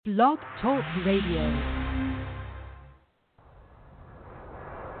Blog Talk Radio.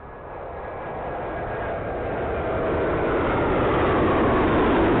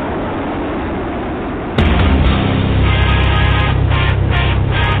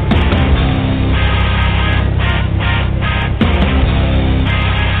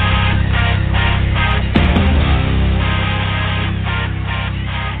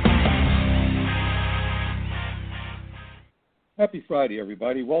 Happy Friday,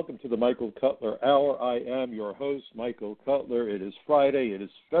 everybody. Welcome to the Michael Cutler Hour. I am your host, Michael Cutler. It is Friday. It is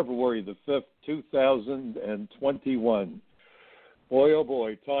February the 5th, 2021. Boy, oh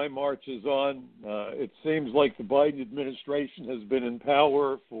boy, time marches on. It seems like the Biden administration has been in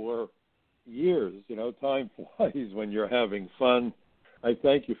power for years. You know, time flies when you're having fun. I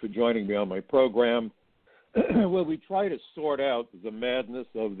thank you for joining me on my program, where we try to sort out the madness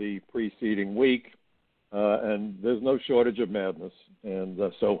of the preceding week. And there's no shortage of madness. And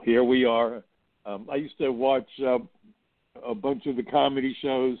so here we are. I used to watch a bunch of the comedy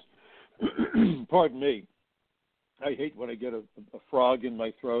shows. Pardon me. I hate when I get a frog in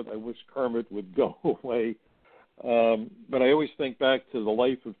my throat. I wish Kermit would go away. But I always think back to the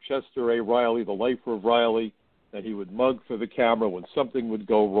life of Chester A. Riley, the life of Riley, that he would mug for the camera when something would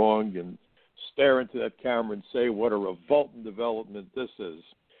go wrong and stare into that camera and say, what a revolting development this is.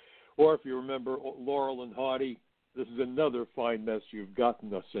 Or if you remember Laurel and Hardy, this is another fine mess you've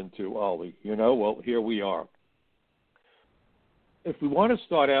gotten us into, Ollie. You know, well, here we are. If we want to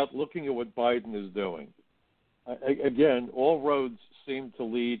start out looking at what Biden is doing, again, all roads seem to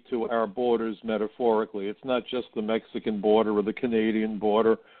lead to our borders metaphorically. It's not just the Mexican border or the Canadian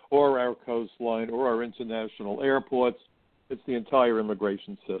border or our coastline or our international airports. It's the entire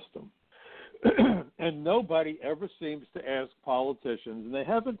immigration system. And nobody ever seems to ask politicians, and they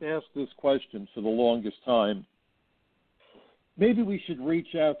haven't asked this question for the longest time. Maybe we should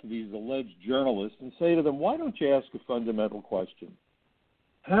reach out to these alleged journalists and say to them, why don't you ask a fundamental question?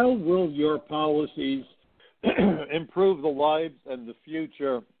 How will your policies improve the lives and the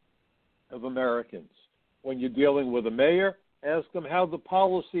future of Americans? When you're dealing with a mayor, ask them how the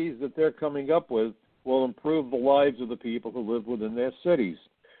policies that they're coming up with will improve the lives of the people who live within their cities,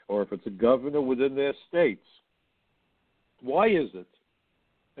 or if it's a governor within their states. Why is it?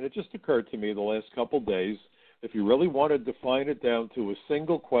 And it just occurred to me the last couple of days, if you really want to define it down to a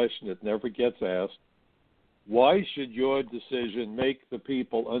single question that never gets asked, why should your decision make the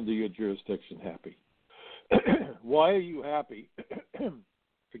people under your jurisdiction happy? Why are you happy?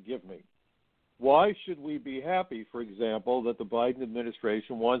 Forgive me. Why should we be happy, for example, that the Biden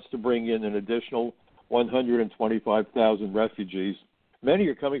administration wants to bring in an additional 125,000 refugees? Many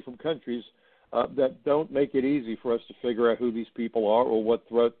are coming from countries that don't make it easy for us to figure out who these people are or what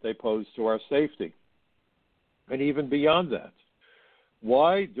threat they pose to our safety. And even beyond that,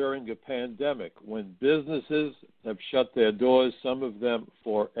 why during a pandemic, when businesses have shut their doors, some of them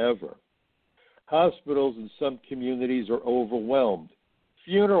forever, hospitals in some communities are overwhelmed,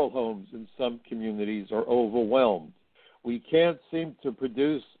 funeral homes in some communities are overwhelmed, we can't seem to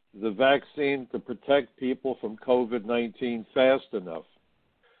produce the vaccine to protect people from COVID-19 fast enough.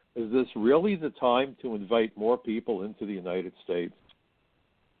 Is this really the time to invite more people into the United States?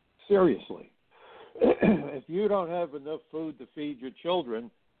 Seriously. If you don't have enough food to feed your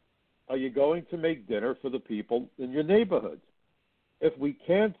children, are you going to make dinner for the people in your neighborhood? If we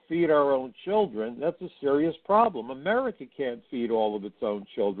can't feed our own children, that's a serious problem. America can't feed all of its own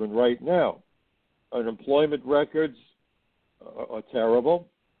children right now. Unemployment records are terrible.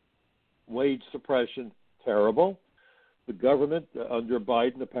 Wage suppression, terrible. The government under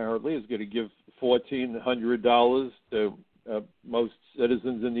Biden apparently is going to give $1,400 to most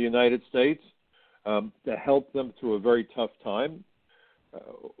citizens in the United States to help them through a very tough time.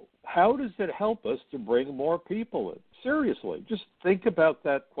 How does it help us to bring more people in? Seriously, just think about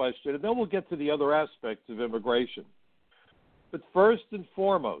that question, and then we'll get to the other aspects of immigration. But first and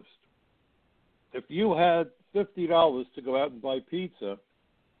foremost, if you had $50 to go out and buy pizza,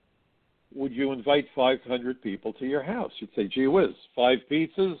 would you invite 500 people to your house? You'd say, gee whiz, 5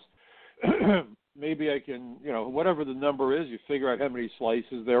 pizzas? Maybe I can, whatever the number is, you figure out how many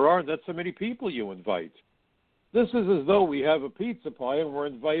slices there are, and that's how many people you invite. This is as though we have a pizza pie and we're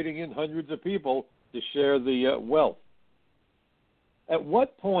inviting in hundreds of people to share the wealth. At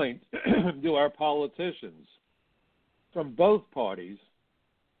what point do our politicians from both parties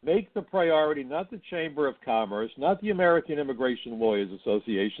make the priority not the Chamber of Commerce, not the American Immigration Lawyers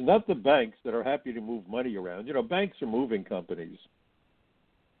Association, not the banks that are happy to move money around. Banks are moving companies.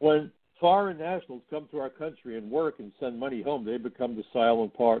 When foreign nationals come to our country and work and send money home, they become the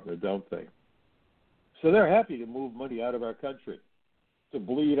silent partner, don't they? So they're happy to move money out of our country. to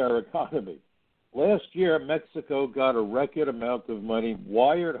bleed our economy. Last year, Mexico got a record amount of money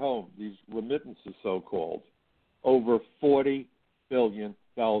wired home, these remittances so-called, over $40 billion.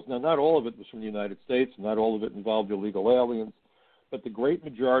 Now, not all of it was from the United States, not all of it involved illegal aliens, but the great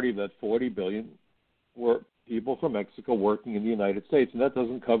majority of that $40 billion were people from Mexico working in the United States. And that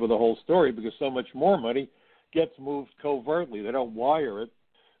doesn't cover the whole story because so much more money gets moved covertly. They don't wire it.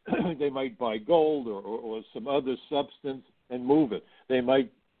 They might buy gold or some other substance and move it. They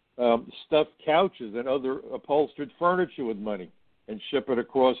might stuff couches and other upholstered furniture with money and ship it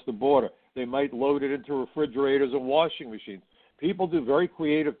across the border. They might load it into refrigerators and washing machines. People do very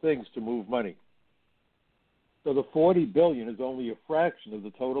creative things to move money. So the $40 billion is only a fraction of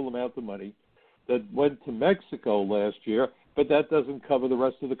the total amount of money that went to Mexico last year, but that doesn't cover the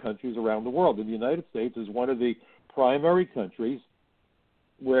rest of the countries around the world. And the United States is one of the primary countries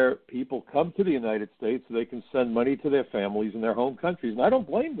where people come to the United States so they can send money to their families in their home countries. And I don't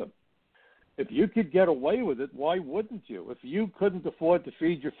blame them. If you could get away with it, why wouldn't you? If you couldn't afford to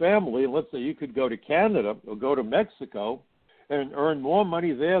feed your family, and let's say you could go to Canada or go to Mexico and earn more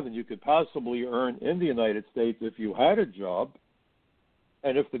money there than you could possibly earn in the United States if you had a job,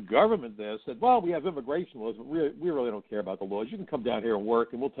 and if the government there said, well, we have immigration laws, but we really don't care about the laws. You can come down here and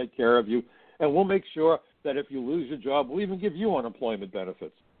work, and we'll take care of you, and we'll make sure that if you lose your job, we'll even give you unemployment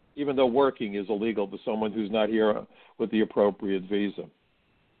benefits, even though working is illegal to someone who's not here with the appropriate visa.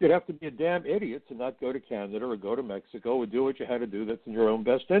 You'd have to be a damn idiot to not go to Canada or go to Mexico or do what you had to do that's in your own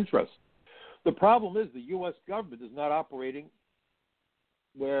best interest. The problem is the U.S. government is not operating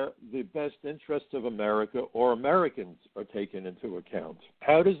where the best interests of America or Americans are taken into account.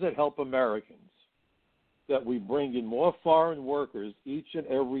 How does it help Americans that we bring in more foreign workers each and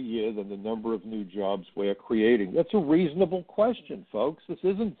every year than the number of new jobs we're creating? That's a reasonable question, folks. This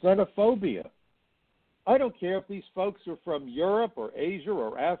isn't xenophobia. I don't care if these folks are from Europe or Asia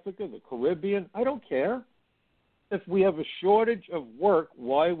or Africa, the Caribbean. I don't care. If we have a shortage of work,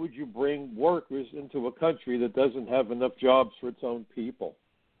 why would you bring workers into a country that doesn't have enough jobs for its own people?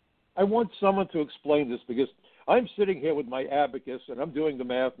 I want someone to explain this because I'm sitting here with my abacus and I'm doing the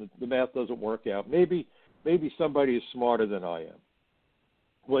math and the math doesn't work out. Maybe somebody is smarter than I am.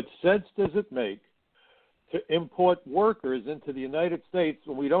 What sense does it make to import workers into the United States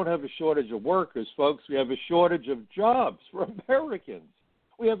when we don't have a shortage of workers, folks? We have a shortage of jobs for Americans.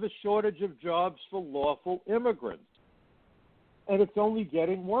 We have a shortage of jobs for lawful immigrants. And it's only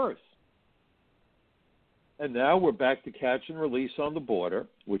getting worse. And now we're back to catch and release on the border,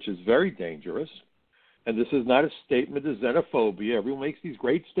 which is very dangerous. And this is not a statement of xenophobia. Everyone makes these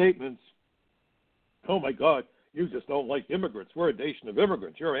great statements. Oh, my God, you just don't like immigrants. We're a nation of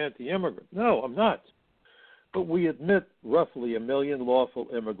immigrants. You're anti-immigrant. No, I'm not. But we admit roughly 1 million lawful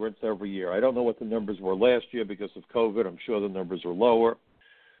immigrants every year. I don't know what the numbers were last year because of COVID. I'm sure the numbers are lower.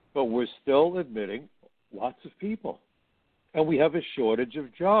 But we're still admitting lots of people. And we have a shortage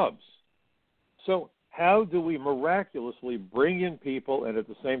of jobs. So how do we miraculously bring in people and at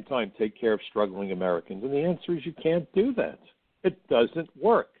the same time take care of struggling Americans? And the answer is you can't do that. It doesn't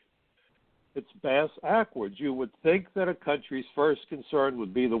work. It's bass-ackwards. You would think that a country's first concern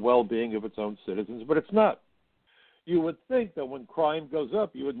would be the well-being of its own citizens, but it's not. You would think that when crime goes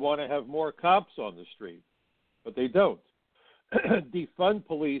up, you would want to have more cops on the street, but they don't. Defund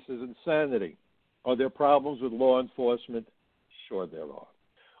police is insanity. Are there problems with law enforcement? Sure there are.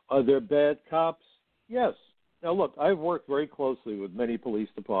 Are there bad cops? Yes. Now, look, I've worked very closely with many police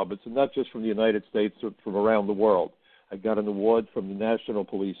departments, and not just from the United States, but from around the world. I got an award from the National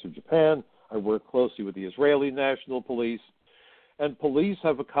Police of Japan. I work closely with the Israeli National Police. And police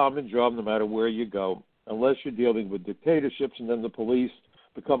have a common job no matter where you go, unless you're dealing with dictatorships, and then the police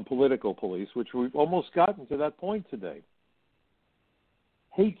become political police, which we've almost gotten to that point today.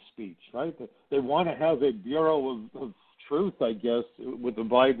 Hate speech, right? They want to have a Bureau of Truth, I guess, with the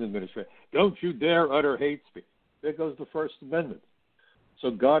Biden administration. Don't you dare utter hate speech. There goes the First Amendment.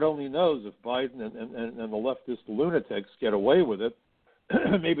 So God only knows if Biden and the leftist lunatics get away with it,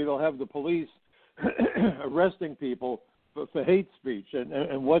 maybe they'll have the police arresting people for hate speech.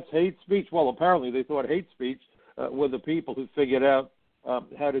 And what's hate speech? Well, apparently they thought hate speech were the people who figured out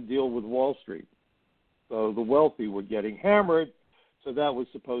how to deal with Wall Street. So the wealthy were getting hammered, so that was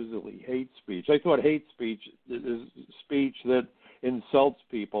supposedly hate speech. I thought hate speech is speech that insults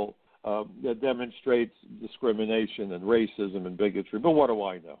people, that demonstrates discrimination and racism and bigotry. But what do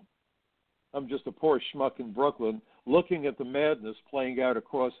I know? I'm just a poor schmuck in Brooklyn looking at the madness playing out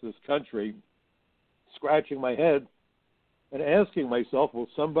across this country, scratching my head and asking myself, will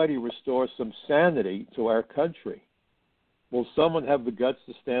somebody restore some sanity to our country? Will someone have the guts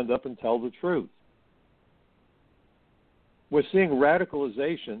to stand up and tell the truth? We're seeing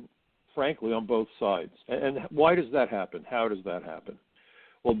radicalization, frankly, on both sides. And why does that happen? How does that happen?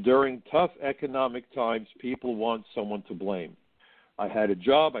 Well, during tough economic times, people want someone to blame. I had a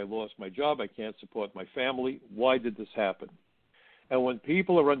job, I lost my job, I can't support my family. Why did this happen? And when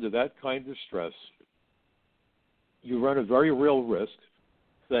people are under that kind of stress, you run a very real risk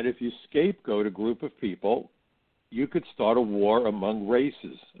that if you scapegoat a group of people, you could start a war among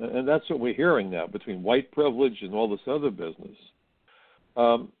races. And that's what we're hearing now between white privilege and all this other business.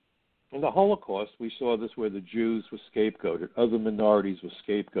 In the Holocaust, we saw this where the Jews were scapegoated, other minorities were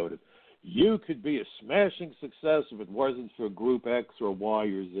scapegoated. You could be a smashing success if it wasn't for Group X or Y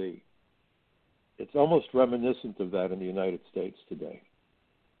or Z. It's almost reminiscent of that in the United States today.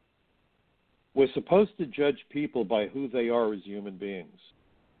 We're supposed to judge people by who they are as human beings.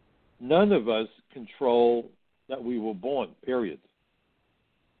 None of us control that we were born, period.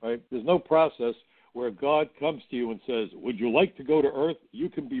 Right? There's no process where God comes to you and says, would you like to go to Earth? You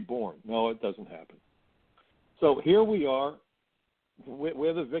can be born. No, it doesn't happen. So here we are.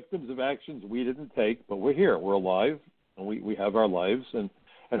 We're the victims of actions we didn't take, but we're here. We're alive, and we have our lives, and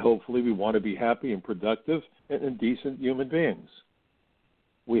hopefully we want to be happy and productive and decent human beings.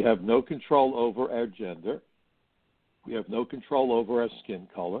 We have no control over our gender. We have no control over our skin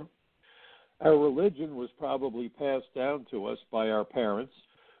color. Our religion was probably passed down to us by our parents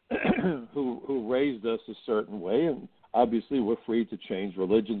who raised us a certain way, and obviously we're free to change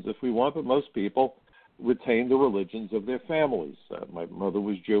religions if we want, but most people retain the religions of their families. My mother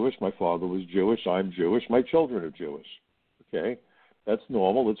was Jewish, my father was Jewish, I'm Jewish, my children are Jewish. Okay? That's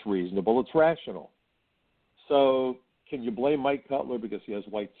normal, it's reasonable, it's rational. So can you blame Mike Cutler because he has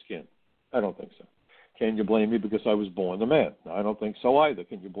white skin? I don't think so. Can you blame me because I was born a man? No, I don't think so either.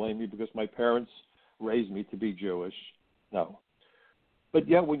 Can you blame me because my parents raised me to be Jewish? No. But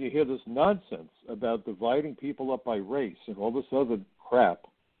yet when you hear this nonsense about dividing people up by race and all this other crap,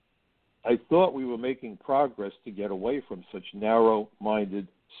 I thought we were making progress to get away from such narrow-minded,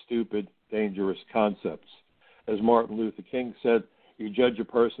 stupid, dangerous concepts. As Martin Luther King said, you judge a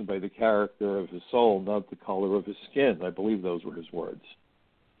person by the character of his soul, not the color of his skin. I believe those were his words.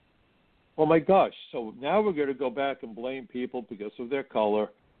 Oh, my gosh. So now we're going to go back and blame people because of their color,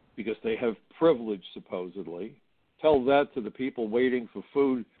 because they have privilege, supposedly. Tell that to the people waiting for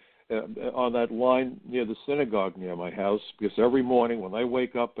food on that line near the synagogue near my house, because every morning when I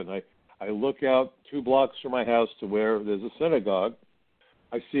wake up and I look out 2 blocks from my house to where there's a synagogue,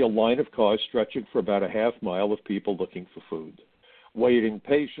 I see a line of cars stretching for about a half mile of people looking for food, waiting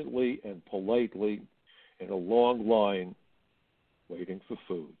patiently and politely in a long line, waiting for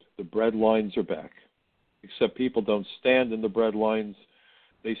food. The bread lines are back, except people don't stand in the bread lines.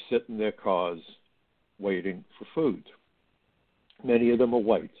 They sit in their cars waiting for food. Many of them are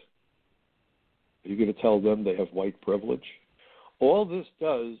white. Are you going to tell them they have white privilege? All this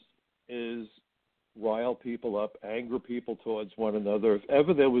does is rile people up, anger people towards one another. If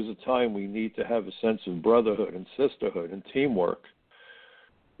ever there was a time we need to have a sense of brotherhood and sisterhood and teamwork,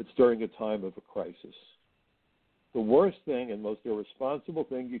 it's during a time of a crisis. The worst thing and most irresponsible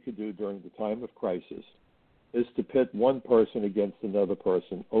thing you could do during the time of crisis is to pit one person against another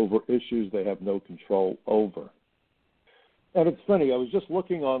person over issues they have no control over. And it's funny, I was just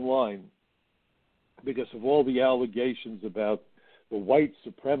looking online because of all the allegations about the white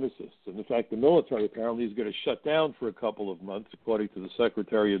supremacists. And in fact, the military apparently is going to shut down for a couple of months, according to the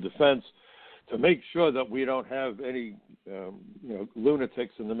Secretary of Defense, to make sure that we don't have any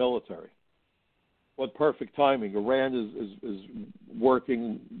lunatics in the military. What perfect timing. Iran is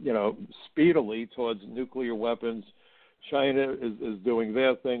working, speedily towards nuclear weapons. China is doing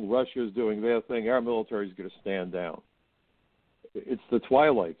their thing. Russia is doing their thing. Our military is going to stand down. It's the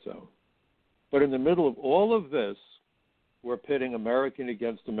twilight zone. But in the middle of all of this, we're pitting American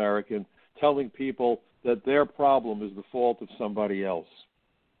against American, telling people that their problem is the fault of somebody else.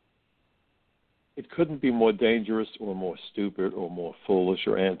 It couldn't be more dangerous or more stupid or more foolish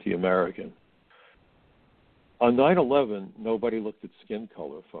or anti-American. On 9/11, nobody looked at skin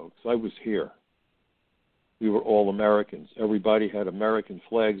color, folks. I was here. We were all Americans. Everybody had American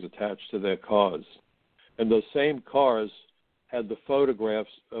flags attached to their cars. And those same cars had the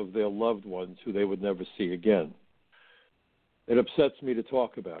photographs of their loved ones who they would never see again. It upsets me to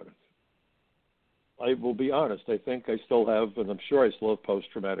talk about it. I will be honest, I think I still have, and I'm sure I still have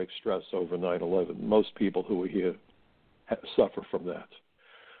post-traumatic stress over 9/11. Most people who were here suffer from that.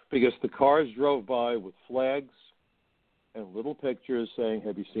 Because the cars drove by with flags and little pictures saying,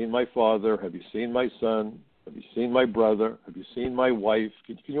 have you seen my father? Have you seen my son? Have you seen my brother? Have you seen my wife?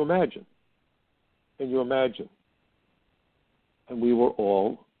 Can you imagine? Can you imagine? And we were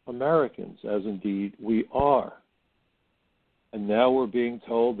all Americans, as indeed we are. And now we're being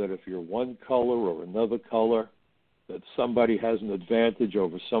told that if you're one color or another color, that somebody has an advantage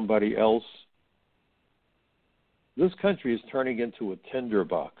over somebody else. This country is turning into a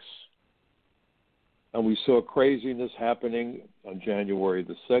tinderbox. And we saw craziness happening on January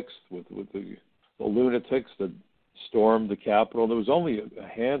the 6th with the lunatics that stormed the Capitol. There was only a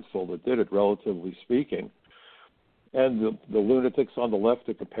handful that did it, relatively speaking. And the lunatics on the left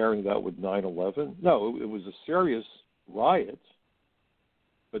are comparing that with 9/11. No, it was a serious riot.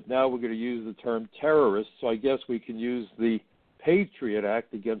 But now we're going to use the term terrorist, so I guess we can use the Patriot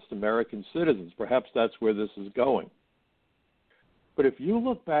Act against American citizens. Perhaps that's where this is going. But if you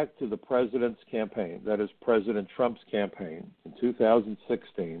look back to the president's campaign, that is President Trump's campaign in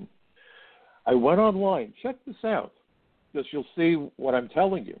 2016, I went online. Check this out, because you'll see what I'm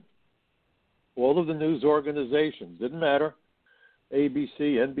telling you. All of the news organizations, didn't matter,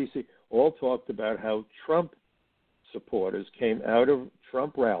 ABC, NBC, all talked about how Trump supporters came out of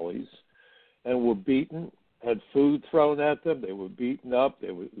Trump rallies and were beaten, had food thrown at them, they were beaten up,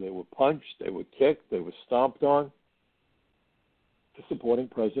 they were punched, they were kicked, they were stomped on for supporting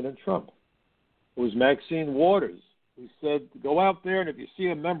President Trump. It was Maxine Waters who said, go out there and if you see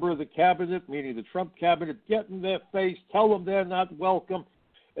a member of the cabinet, meaning the Trump cabinet, get in their face, tell them they're not welcome,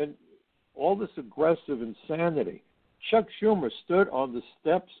 and all this aggressive insanity. Chuck Schumer stood on the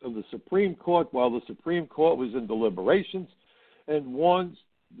steps of the Supreme Court while the Supreme Court was in deliberations and warned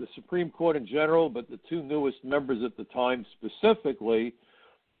the Supreme Court in general, but the two newest members at the time specifically,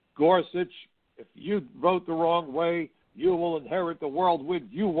 Gorsuch, if you vote the wrong way, you will inherit the whirlwind.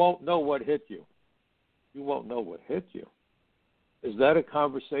 You won't know what hit you. You won't know what hit you. Is that a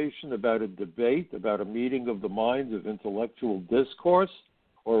conversation about a debate, about a meeting of the minds of intellectual discourse,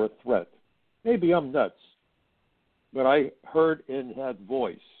 or a threat? Maybe I'm nuts, but I heard in that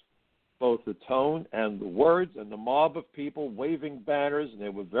voice both the tone and the words and the mob of people waving banners, and they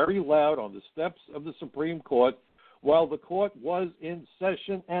were very loud on the steps of the Supreme Court while the court was in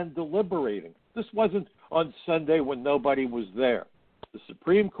session and deliberating. This wasn't on Sunday when nobody was there. The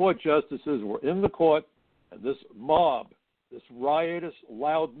Supreme Court justices were in the court, and this mob, this riotous,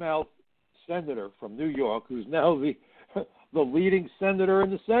 loudmouth senator from New York, who's now the leading senator in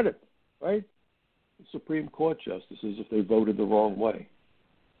the Senate, right? The Supreme Court justices, if they voted the wrong way.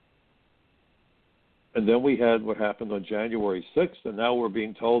 And then we had what happened on January 6th, and now we're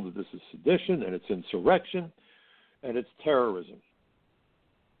being told that this is sedition, and it's insurrection, and it's terrorism.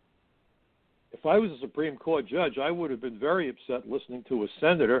 If I was a Supreme Court judge, I would have been very upset listening to a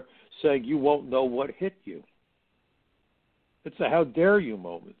senator saying, you won't know what hit you. It's a how dare you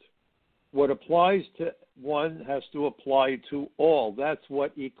moment. What applies to one has to apply to all. That's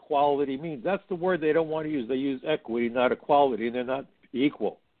what equality means. That's the word they don't want to use. They use equity, not equality, and they're not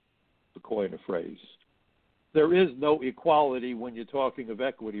equal, to coin a phrase. There is no equality when you're talking of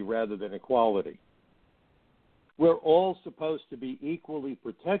equity rather than equality. We're all supposed to be equally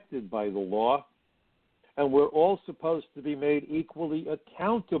protected by the law, and we're all supposed to be made equally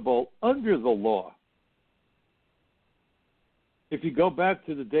accountable under the law. If you go back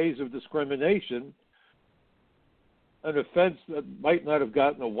to the days of discrimination, an offense that might not have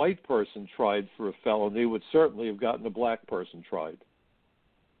gotten a white person tried for a felony would certainly have gotten a black person tried.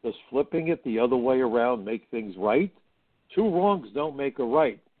 Does flipping it the other way around make things right? Two wrongs don't make a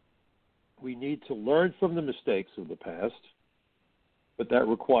right. We need to learn from the mistakes of the past, but that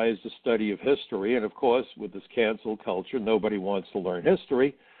requires the study of history. And, of course, with this cancel culture, nobody wants to learn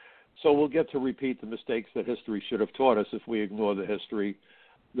history. So we'll get to repeat the mistakes that history should have taught us if we ignore the history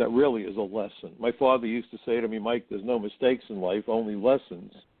that really is a lesson. My father used to say to me, Mike, there's no mistakes in life, only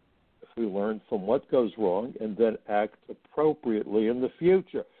lessons. If we learn from what goes wrong and then act appropriately in the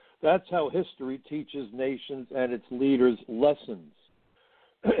future. That's how history teaches nations and its leaders lessons.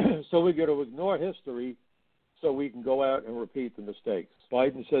 So we're going to ignore history so we can go out and repeat the mistakes.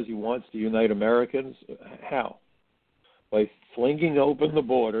 Biden says he wants to unite Americans. How? By flinging open the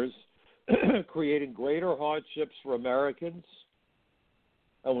borders, creating greater hardships for Americans.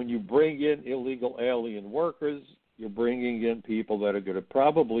 And when you bring in illegal alien workers, you're bringing in people that are going to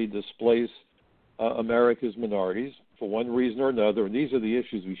probably displace America's minorities for one reason or another. And these are the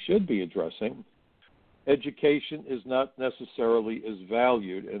issues we should be addressing. Education is not necessarily as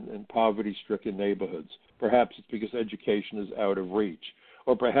valued in poverty-stricken neighborhoods. Perhaps it's because education is out of reach,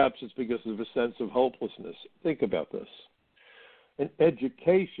 or perhaps it's because of a sense of hopelessness. Think about this. And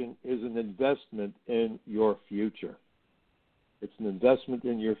education is an investment in your future. It's an investment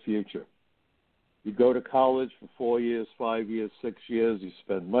in your future. You go to college for 4 years, 5 years, 6 years, you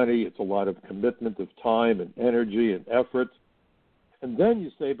spend money, it's a lot of commitment of time and energy and effort. And then you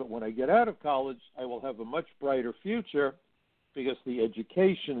say, but when I get out of college, I will have a much brighter future because the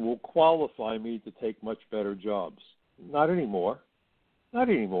education will qualify me to take much better jobs. Not anymore. Not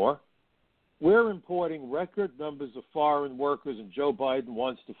anymore. We're importing record numbers of foreign workers, and Joe Biden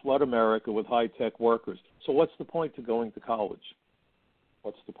wants to flood America with high-tech workers. So what's the point of going to college?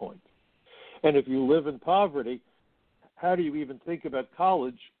 What's the point? And if you live in poverty, how do you even think about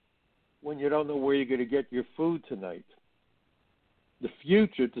college when you don't know where you're going to get your food tonight? The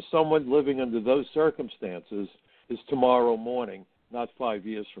future to someone living under those circumstances is tomorrow morning, not 5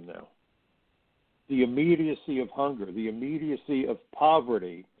 years from now. The immediacy of hunger, the immediacy of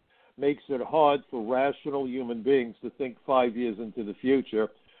poverty makes it hard for rational human beings to think 5 years into the future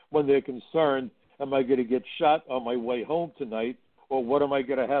when they're concerned, am I going to get shot on my way home tonight, or what am I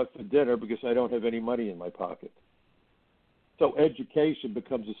going to have for dinner because I don't have any money in my pocket? So education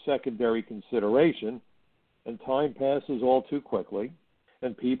becomes a secondary consideration, and time passes all too quickly,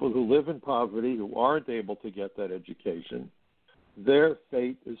 and people who live in poverty, who aren't able to get that education, their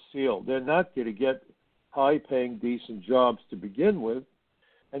fate is sealed. They're not going to get high-paying, decent jobs to begin with,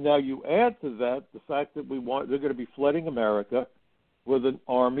 and now you add to that the fact that they're going to be flooding America with an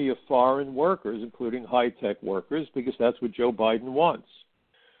army of foreign workers, including high-tech workers, because that's what Joe Biden wants.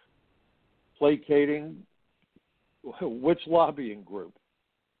 Placating which lobbying group?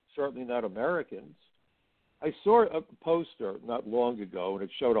 Certainly not Americans. I saw a poster not long ago, and it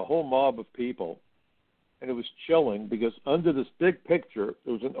showed a whole mob of people, and it was chilling because under this big picture,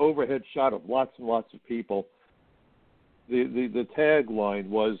 there was an overhead shot of lots and lots of people. The tagline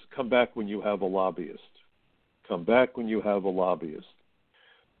was, "Come back when you have a lobbyist." Come back when you have a lobbyist.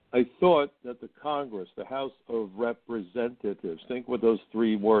 I thought that the Congress, the House of Representatives, think what those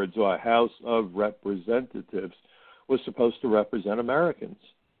three words are, House of Representatives, was supposed to represent Americans.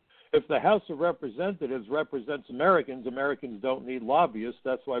 If the House of Representatives represents Americans, Americans don't need lobbyists.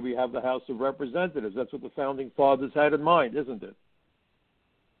 That's why we have the House of Representatives. That's what the Founding Fathers had in mind, isn't it?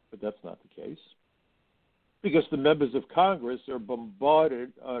 But that's not the case. Because the members of Congress are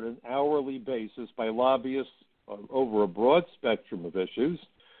bombarded on an hourly basis by lobbyists over a broad spectrum of issues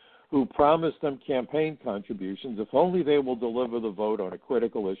who promise them campaign contributions if only they will deliver the vote on a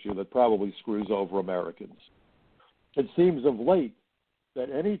critical issue that probably screws over Americans. It seems of late that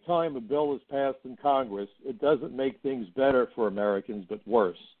any time a bill is passed in Congress, it doesn't make things better for Americans, but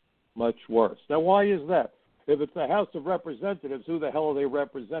worse, much worse. Now, why is that? If it's the House of Representatives, who the hell are they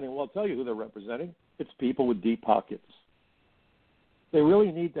representing? Well, I'll tell you who they're representing. It's people with deep pockets. They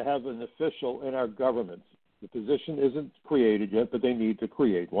really need to have an official in our government. The position isn't created yet, but they need to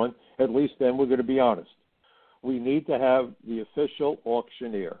create one. At least then we're going to be honest. We need to have the official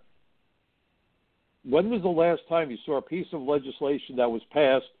auctioneer. When was the last time you saw a piece of legislation that was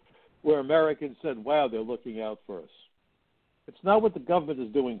passed where Americans said, wow, they're looking out for us? It's not what the government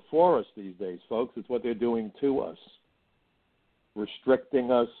is doing for us these days, folks. It's what they're doing to us.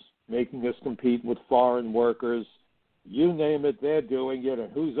 Restricting us, making us compete with foreign workers. You name it, they're doing it.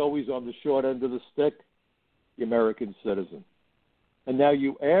 And who's always on the short end of the stick? The American citizen. And now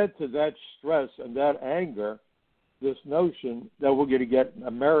you add to that stress and that anger this notion that we're going to get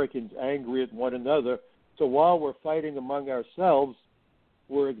Americans angry at one another. So while we're fighting among ourselves,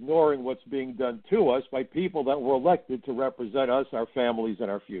 we're ignoring what's being done to us by people that were elected to represent us, our families, and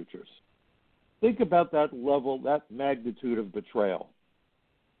our futures. Think about that level, that magnitude of betrayal.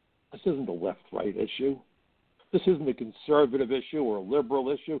 This isn't a left-right issue. This isn't a conservative issue or a liberal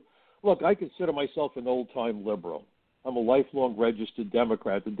issue. Look, I consider myself an old-time liberal. I'm a lifelong registered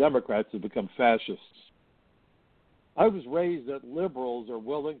Democrat. The Democrats have become fascists. I was raised that liberals are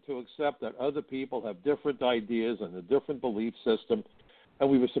willing to accept that other people have different ideas and a different belief system, and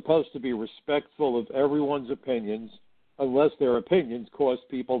we were supposed to be respectful of everyone's opinions unless their opinions cost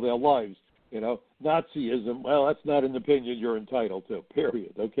people their lives. You know, Nazism, well, that's not an opinion you're entitled to,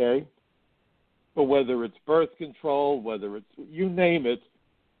 period, okay? But whether it's birth control, whether it's, you name it,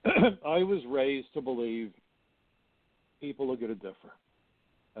 I was raised to believe people are going to differ.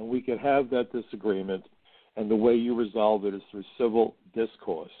 And we can have that disagreement, and the way you resolve it is through civil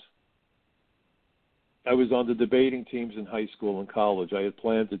discourse. I was on the debating teams in high school and college. I had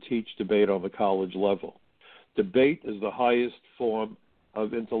planned to teach debate on the college level. Debate is the highest form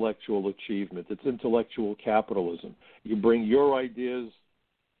of intellectual achievement. It's intellectual capitalism. You bring your ideas,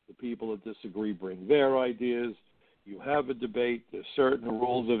 the people that disagree bring their ideas. You have a debate. There's certain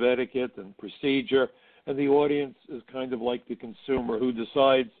rules of etiquette and procedure, and the audience is kind of like the consumer who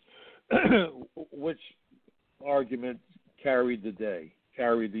decides which argument carried the day,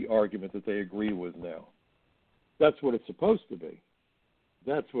 carried the argument that they agree with now. That's what it's supposed to be.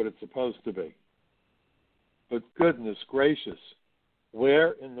 That's what it's supposed to be. But goodness gracious,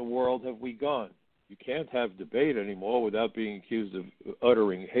 where in the world have we gone? You can't have debate anymore without being accused of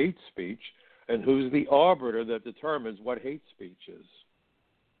uttering hate speech. And who's the arbiter that determines what hate speech is?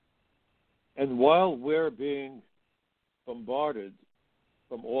 And while we're being bombarded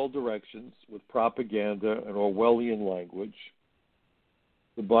from all directions with propaganda and Orwellian language,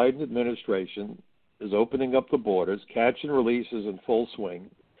 the Biden administration is opening up the borders, catch and release is in full swing,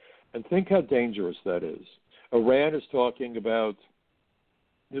 and think how dangerous that is. Iran is talking about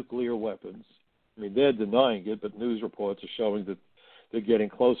nuclear weapons. I mean, they're denying it, but news reports are showing that they're getting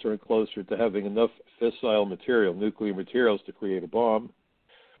closer and closer to having enough fissile material, nuclear materials, to create a bomb.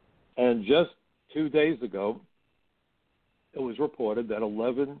 And just 2 days ago, it was reported that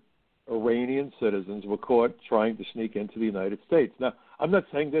 11 Iranian citizens were caught trying to sneak into the United States. Now, I'm not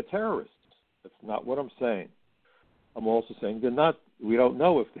saying they're terrorists. That's not what I'm saying. I'm also saying they're not. We don't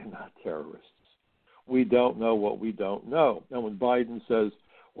know if they're not terrorists. We don't know what we don't know. And when Biden says,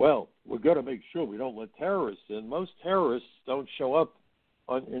 well, we're going to make sure we don't let terrorists in, most terrorists don't show up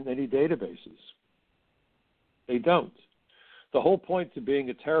in any databases. They don't. The whole point to being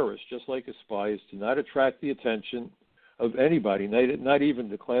a terrorist, just like a spy, is to not attract the attention of anybody, not even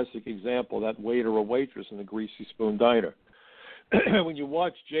the classic example, that waiter or waitress in the Greasy Spoon Diner. When you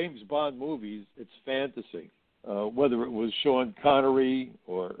watch James Bond movies, it's fantasy. Whether it was Sean Connery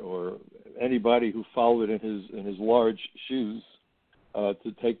or anybody who followed in his large shoes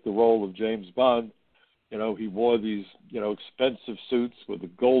to take the role of James Bond, he wore these expensive suits with a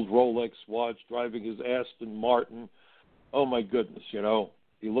gold Rolex watch, driving his Aston Martin. Oh my goodness,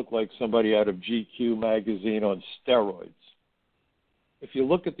 he looked like somebody out of GQ magazine on steroids. If you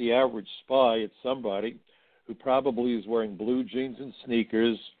look at the average spy, it's somebody who probably is wearing blue jeans and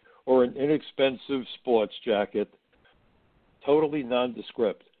sneakers or an inexpensive sports jacket, totally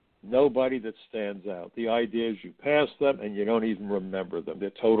nondescript. Nobody that stands out. The idea is you pass them and you don't even remember them.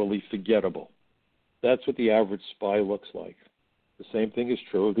 They're totally forgettable. That's what the average spy looks like. The same thing is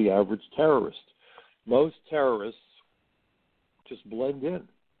true of the average terrorist. Most terrorists just blend in.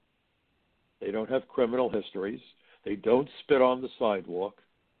 They don't have criminal histories. They don't spit on the sidewalk.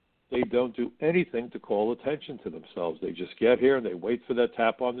 They don't do anything to call attention to themselves. They just get here and they wait for that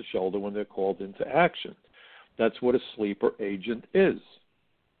tap on the shoulder when they're called into action. That's what a sleeper agent is.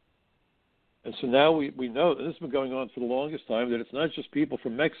 And so now we know, and this has been going on for the longest time, that it's not just people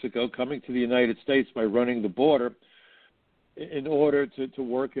from Mexico coming to the United States by running the border in order to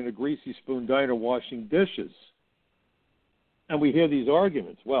work in a Greasy Spoon Diner washing dishes. And we hear these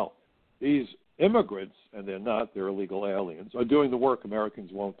arguments. Well, these immigrants, and they're not, they're illegal aliens, are doing the work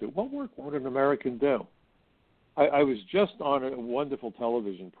Americans won't do. What work won't an American do? I was just on a wonderful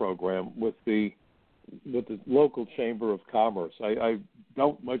television program with the local Chamber of Commerce. I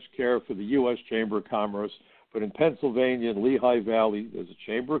don't much care for the U.S. Chamber of Commerce, but in Pennsylvania, in Lehigh Valley, there's a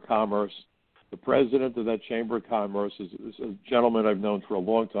Chamber of Commerce. The president of that Chamber of Commerce is a gentleman I've known for a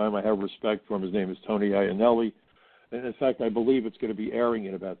long time. I have respect for him. His name is Tony Iannelli. And in fact, I believe it's going to be airing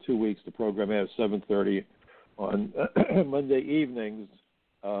in about 2 weeks. The program has 7:30 on Monday evenings.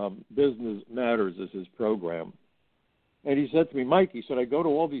 Business Matters is his program. And he said to me, Mike, he said, I go to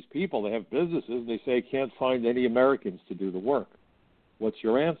all these people, they have businesses, and they say I can't find any Americans to do the work. What's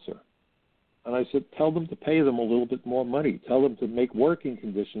your answer? And I said, tell them to pay them a little bit more money. Tell them to make working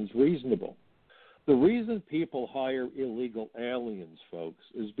conditions reasonable. The reason people hire illegal aliens, folks,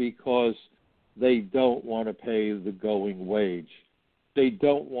 is because they don't want to pay the going wage. They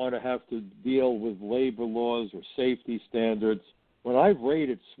don't want to have to deal with labor laws or safety standards. When I've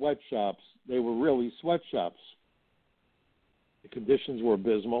raided sweatshops, they were really sweatshops. The conditions were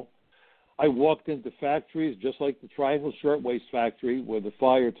abysmal. I walked into factories just like the Triangle Shirtwaist factory where the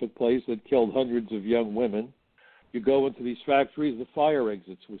fire took place that killed hundreds of young women. You go into these factories, the fire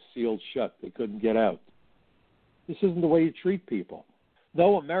exits were sealed shut. They couldn't get out. This isn't the way you treat people.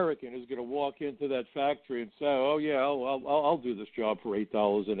 No American is going to walk into that factory and say, oh, yeah, I'll do this job for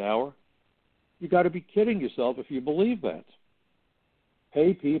 $8 an hour. You got to be kidding yourself if you believe that.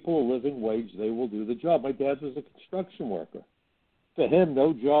 Pay people a living wage, they will do the job. My dad was a construction worker. To him,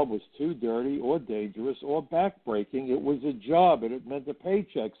 no job was too dirty or dangerous or backbreaking. It was a job, and it meant a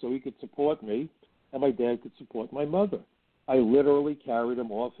paycheck so he could support me and my dad could support my mother. I literally carried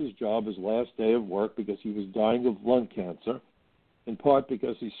him off his job his last day of work because he was dying of lung cancer, in part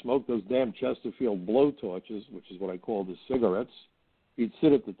because he smoked those damn Chesterfield blowtorches, which is what I call the cigarettes. He'd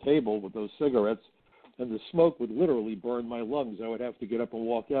sit at the table with those cigarettes, and the smoke would literally burn my lungs. I would have to get up and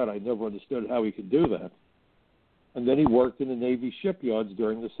walk out. I never understood how he could do that. And then he worked in the Navy shipyards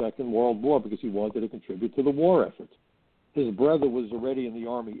during the Second World War because he wanted to contribute to the war effort. His brother was already in the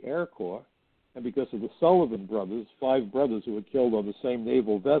Army Air Corps, and because of the Sullivan brothers, 5 brothers who were killed on the same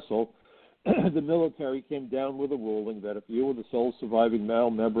naval vessel, the military came down with a ruling that if you were the sole surviving male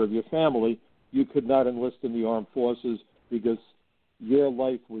member of your family, you could not enlist in the armed forces because your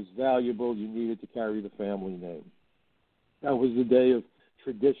life was valuable. You needed to carry the family name. That was the day of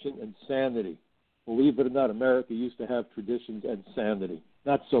tradition and sanity. Believe it or not, America used to have traditions and sanity.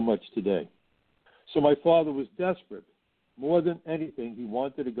 Not so much today. So my father was desperate. More than anything, he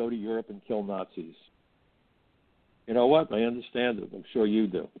wanted to go to Europe and kill Nazis. You know what? I understand it. I'm sure you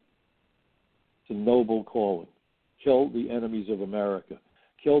do. It's a noble calling. Kill the enemies of America.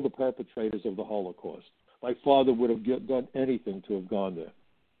 Kill the perpetrators of the Holocaust. My father would have done anything to have gone there.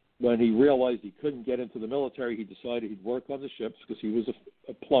 When he realized he couldn't get into the military, he decided he'd work on the ships because he was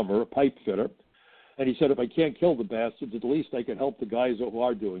a plumber, a pipe fitter. And he said, if I can't kill the bastards, at least I can help the guys who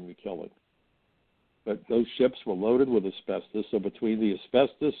are doing the killing. But those ships were loaded with asbestos, so between the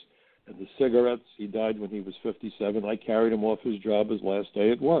asbestos and the cigarettes, he died when he was 57. I carried him off his job his last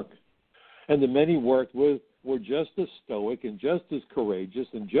day at work. And the men he worked with were just as stoic and just as courageous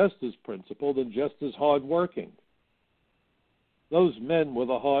and just as principled and just as hardworking. Those men were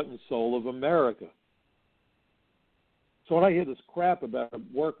the heart and soul of America. So when I hear this crap about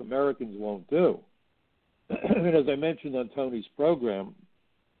work Americans won't do, and as I mentioned on Tony's program,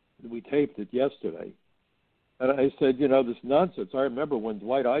 we taped it yesterday, and I said, you know, this nonsense. I remember when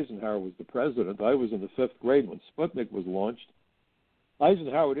Dwight Eisenhower was the president, I was in the 5th grade when Sputnik was launched.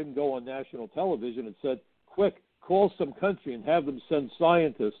 Eisenhower didn't go on national television and said, quick, call some country and have them send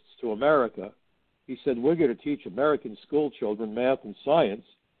scientists to America. He said, we're going to teach American school children math and science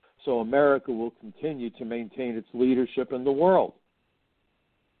so America will continue to maintain its leadership in the world.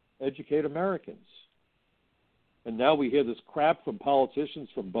 Educate Americans. And now we hear this crap from politicians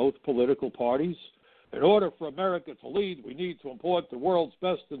from both political parties. In order for America to lead, we need to import the world's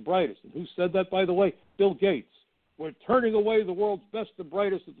best and brightest. And who said that, by the way? Bill Gates. We're turning away the world's best and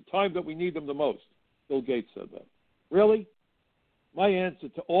brightest at the time that we need them the most. Bill Gates said that. Really? My answer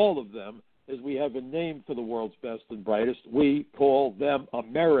to all of them is we have a name for the world's best and brightest. We call them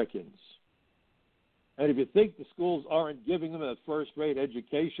Americans. And if you think the schools aren't giving them that first-rate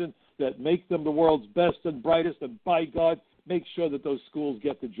education that make them the world's best and brightest, then by God, make sure that those schools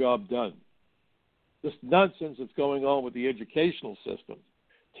get the job done. This nonsense that's going on with the educational system,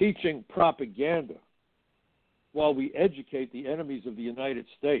 teaching propaganda while we educate the enemies of the United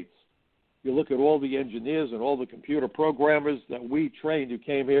States. You look at all the engineers and all the computer programmers that we trained who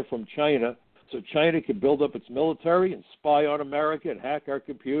came here from China, so China could build up its military and spy on America and hack our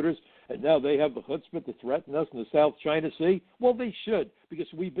computers, and now they have the chutzpah to threaten us in the South China Sea? Well, they should, because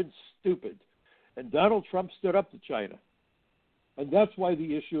we've been stupid. And Donald Trump stood up to China. And that's why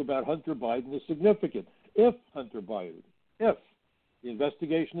the issue about Hunter Biden is significant. If the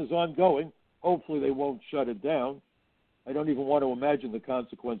investigation is ongoing, hopefully they won't shut it down. I don't even want to imagine the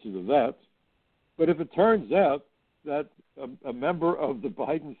consequences of that. But if it turns out that a member of the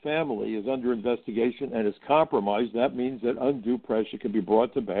Biden family is under investigation and is compromised, that means that undue pressure can be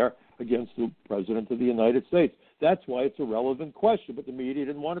brought to bear against the President of the United States. That's why it's a relevant question, but the media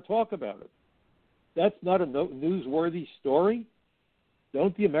didn't want to talk about it. That's not a newsworthy story.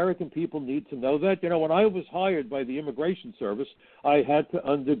 Don't the American people need to know that? You know, when I was hired by the Immigration Service, I had to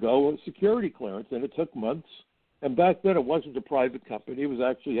undergo a security clearance, and it took months. And back then, it wasn't a private company. It was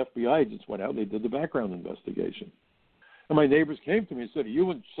actually FBI agents went out and they did the background investigation. And my neighbors came to me and said, are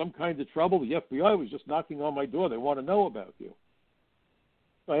you in some kind of trouble? The FBI was just knocking on my door. They want to know about you.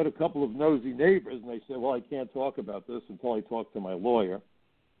 I had a couple of nosy neighbors, and they said, well, I can't talk about this until I talk to my lawyer.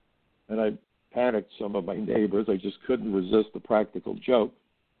 And I panicked some of my neighbors. I just couldn't resist the practical joke.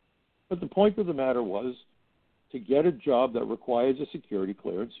 But the point of the matter was, to get a job that requires a security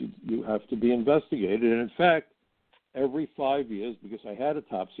clearance, you have to be investigated. And in fact, every 5 years, because I had a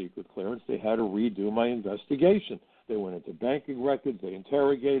top secret clearance, they had to redo my investigation. They went into banking records, they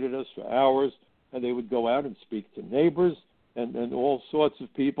interrogated us for hours, and they would go out and speak to neighbors and all sorts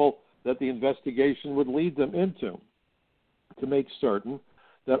of people that the investigation would lead them into to make certain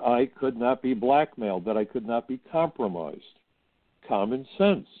that I could not be blackmailed, that I could not be compromised. Common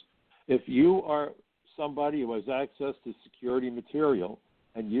sense. If you are somebody who has access to security material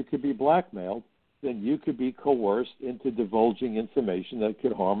and you could be blackmailed, then you could be coerced into divulging information that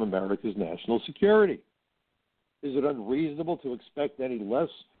could harm America's national security. Is it unreasonable to expect any less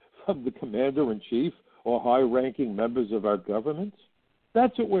from the commander-in-chief or high-ranking members of our government?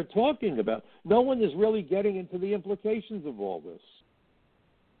 That's what we're talking about. No one is really getting into the implications of all this.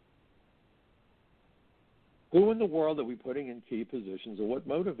 Who in the world are we putting in key positions and what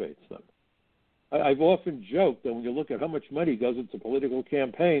motivates them? I've often joked that when you look at how much money goes into political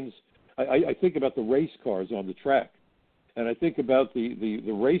campaigns, I think about the race cars on the track. And I think about the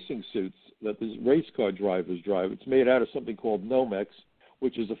racing suits that the race car drivers drive. It's made out of something called Nomex,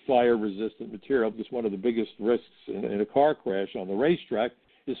 which is a fire-resistant material, because one of the biggest risks in a car crash on the racetrack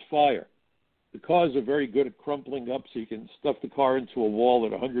is fire. The cars are very good at crumpling up, so you can stuff the car into a wall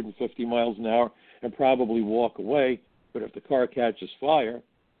at 150 miles an hour and probably walk away. But if the car catches fire,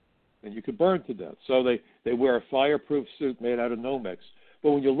 then you could burn to death. So they wear a fireproof suit made out of Nomex.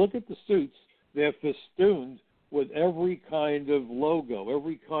 But when you look at the suits, they're festooned with every kind of logo,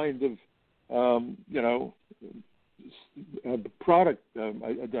 every kind of, product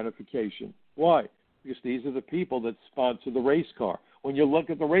identification. Why? Because these are the people that sponsor the race car. When you look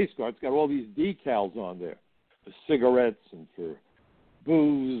at the race car, it's got all these decals on there for cigarettes and for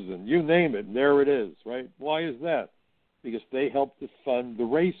booze and you name it, and there it is, right? Why is that? Because they help to fund the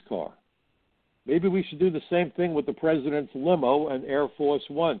race car. Maybe we should do the same thing with the president's limo and Air Force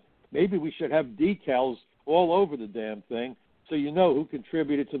One. Maybe we should have decals all over the damn thing so you know who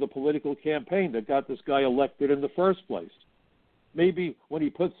contributed to the political campaign that got this guy elected in the first place. Maybe when he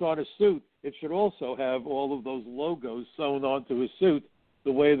puts on a suit, it should also have all of those logos sewn onto his suit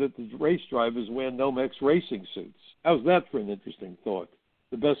the way that the race drivers wear Nomex racing suits. How's that for an interesting thought?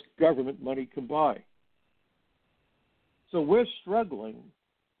 The best government money can buy. So we're struggling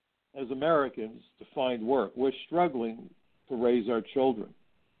as Americans to find work. We're struggling to raise our children.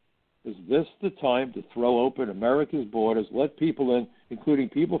 Is this the time to throw open America's borders, let people in, including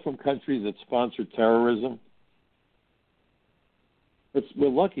people from countries that sponsor terrorism? We're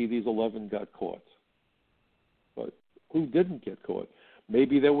lucky these 11 got caught. But who didn't get caught?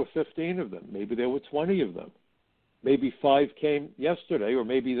 Maybe there were 15 of them. Maybe there were 20 of them. Maybe 5 came yesterday, or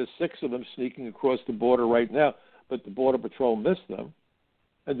maybe there's 6 of them sneaking across the border right now, but the Border Patrol missed them.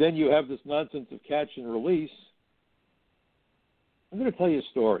 And then you have this nonsense of catch and release. I'm going to tell you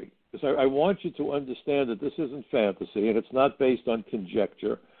a story, because I want you to understand that this isn't fantasy, and it's not based on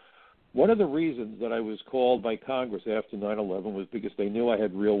conjecture. One of the reasons that I was called by Congress after 9/11 was because they knew I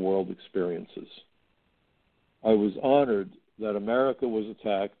had real-world experiences. I was honored that America was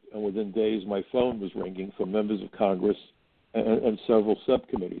attacked, and within days my phone was ringing from members of Congress and several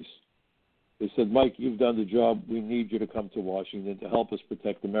subcommittees. They said, Mike, you've done the job. We need you to come to Washington to help us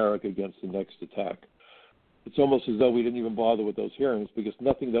protect America against the next attack. It's almost as though we didn't even bother with those hearings because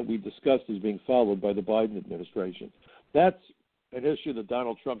nothing that we discussed is being followed by the Biden administration. That's an issue that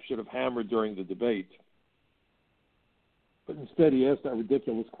Donald Trump should have hammered during the debate. But instead he asked that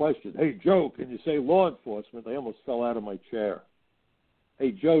ridiculous question, hey, Joe, can you say law enforcement? I almost fell out of my chair.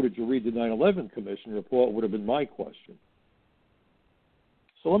 Hey, Joe, did you read the 9/11 Commission report? Would have been my question.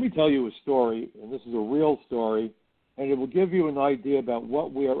 So let me tell you a story, and this is a real story, and it will give you an idea about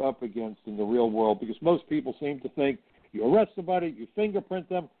what we are up against in the real world, because most people seem to think you arrest somebody, you fingerprint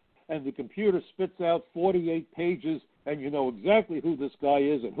them, and the computer spits out 48 pages, and you know exactly who this guy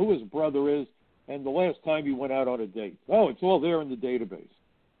is and who his brother is and the last time he went out on a date. Oh, it's all there in the database.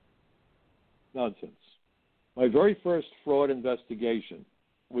 Nonsense. My very first fraud investigation,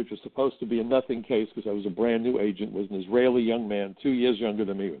 which was supposed to be a nothing case because I was a brand new agent, was an Israeli young man, 2 years younger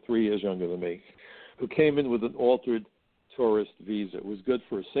than me or 3 years younger than me, who came in with an altered tourist visa. It was good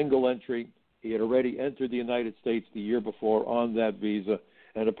for a single entry. He had already entered the United States the year before on that visa,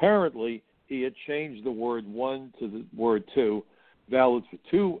 and apparently he had changed the word 1 to the word 2, valid for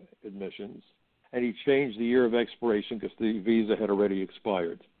 2 admissions, and he changed the year of expiration because the visa had already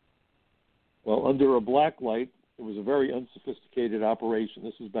expired. Well, under a black light, it was a very unsophisticated operation.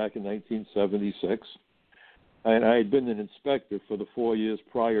 This was back in 1976. And I had been an inspector for the 4 years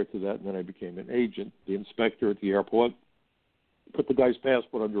prior to that, and then I became an agent. The inspector at the airport put the guy's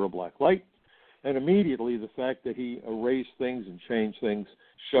passport under a black light, and immediately the fact that he erased things and changed things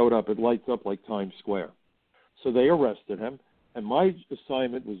showed up. It lights up like Times Square. So they arrested him, and my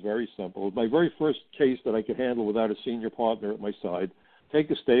assignment was very simple. It was my very first case that I could handle without a senior partner at my side.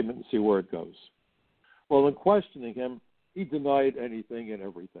 Take a statement and see where it goes. Well, in questioning him, he denied anything and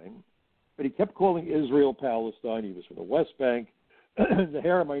everything. But he kept calling Israel Palestine. He was from the West Bank. The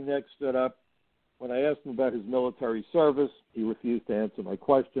hair on my neck stood up. When I asked him about his military service, he refused to answer my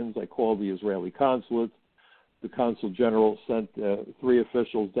questions. I called the Israeli consulate. The consul general sent 3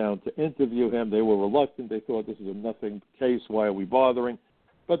 officials down to interview him. They were reluctant. They thought this is a nothing case. Why are we bothering?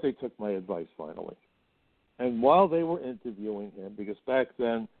 But they took my advice finally. And while they were interviewing him, because back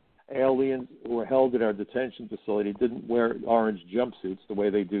then aliens who were held at our detention facility didn't wear orange jumpsuits the way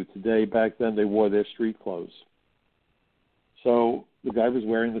they do today. Back then they wore their street clothes. So the guy was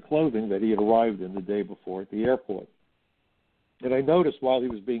wearing the clothing that he had arrived in the day before at the airport. And I noticed while he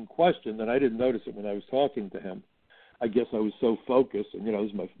was being questioned, and I didn't notice it when I was talking to him, I guess I was so focused, and, you know,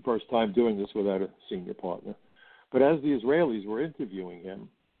 this is my first time doing this without a senior partner. But as the Israelis were interviewing him,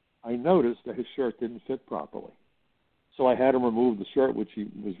 I noticed that his shirt didn't fit properly. So I had him remove the shirt, which he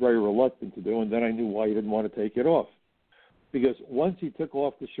was very reluctant to do, and then I knew why he didn't want to take it off. Because once he took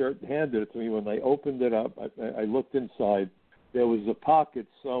off the shirt and handed it to me, when I opened it up, I looked inside. There was a pocket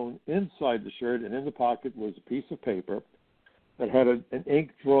sewn inside the shirt, and in the pocket was a piece of paper that had an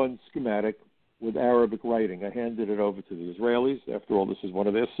ink-drawn schematic with Arabic writing. I handed it over to the Israelis. After all, this is one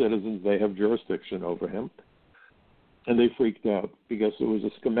of their citizens. They have jurisdiction over him. And they freaked out because it was a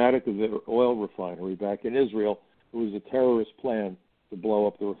schematic of their oil refinery back in Israel. It was a terrorist plan to blow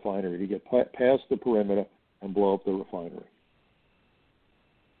up the refinery, to get past the perimeter and blow up the refinery.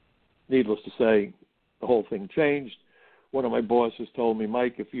 Needless to say, the whole thing changed. One of my bosses told me,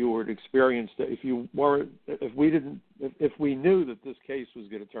 Mike, if you were experienced, if we knew that this case was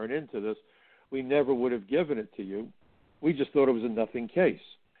going to turn into this, we never would have given it to you. We just thought it was a nothing case.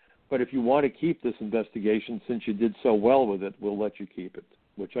 But if you want to keep this investigation, since you did so well with it, we'll let you keep it,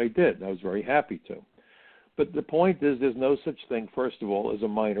 which I did. I was very happy to. But the point is, there's no such thing, first of all, as a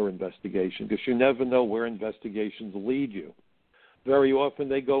minor investigation, because you never know where investigations lead you. Very often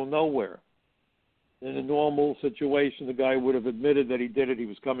they go nowhere. In a normal situation, the guy would have admitted that he did it, he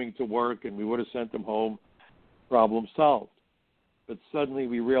was coming to work, and we would have sent him home, problem solved. But suddenly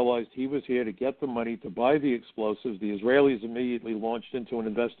we realized he was here to get the money to buy the explosives. The Israelis immediately launched into an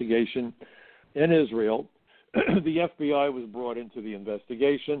investigation in Israel. The FBI was brought into the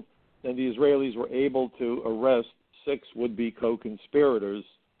investigation, and the Israelis were able to arrest 6 would-be co-conspirators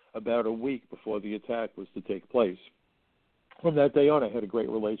about a week before the attack was to take place. From that day on, I had a great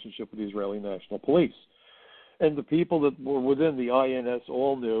relationship with the Israeli National Police. And the people that were within the INS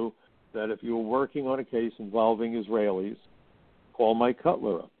all knew that if you were working on a case involving Israelis, call my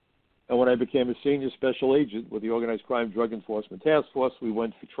Cutler up. And when I became a senior special agent with the Organized Crime Drug Enforcement Task Force, we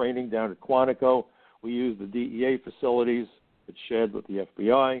went for training down at Quantico. We used the DEA facilities that shared with the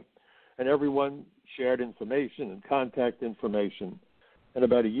FBI, and everyone shared information and contact information. And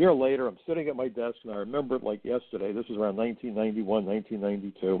about a year later, I'm sitting at my desk, and I remember it like yesterday. This was around 1991,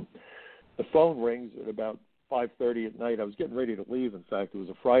 1992. The phone rings at about 5:30 at night. I was getting ready to leave, in fact. It was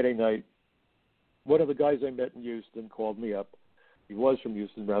a Friday night. One of the guys I met in Houston called me up. He was from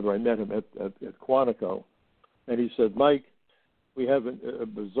Houston, rather. I met him at Quantico. And he said, Mike, we have a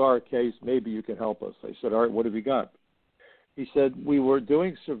bizarre case. Maybe you can help us. I said, all right, what have you got? He said, we were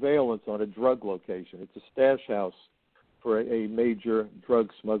doing surveillance on a drug location. It's a stash house for a major drug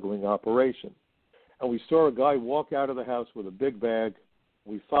smuggling operation. And we saw a guy walk out of the house with a big bag.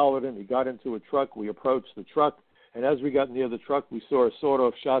 We followed him. He got into a truck. We approached the truck. And as we got near the truck, we saw a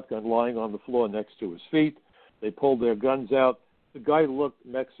sawed-off shotgun lying on the floor next to his feet. They pulled their guns out. The guy looked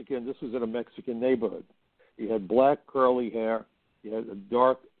Mexican. This was in a Mexican neighborhood. He had black curly hair. He had a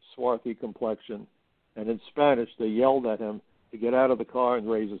dark, swarthy complexion. And in Spanish, they yelled at him to get out of the car and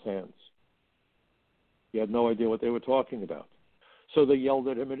raise his hands. He had no idea what they were talking about. So they yelled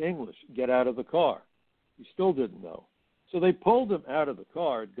at him in English, get out of the car. He still didn't know. So they pulled him out of the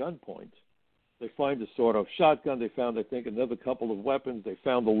car at gunpoint. They find a sawed-off shotgun. They found, I think, another couple of weapons. They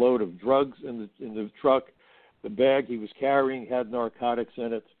found a load of drugs in the truck. The bag he was carrying had narcotics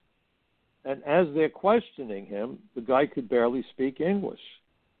in it. And as they're questioning him, the guy could barely speak English.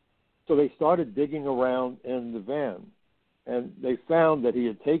 So they started digging around in the van. And they found that he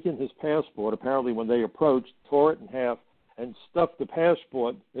had taken his passport, apparently when they approached, tore it in half, and stuffed the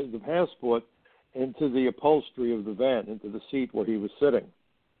passport into the upholstery of the van, into the seat where he was sitting.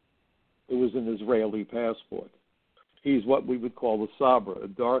 It was an Israeli passport. He's what we would call a Sabra, a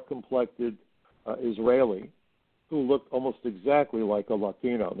dark-complected Israeli who looked almost exactly like a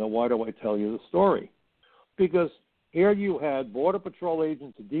Latino. Now, why do I tell you the story? Because here you had Border Patrol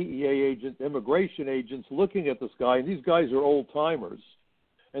agents, DEA agents, immigration agents looking at this guy, and these guys are old-timers,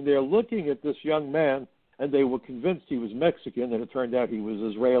 and they're looking at this young man, and they were convinced he was Mexican, and it turned out he was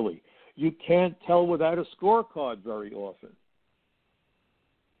Israeli. You can't tell without a scorecard very often.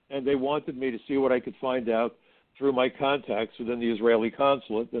 And they wanted me to see what I could find out through my contacts within the Israeli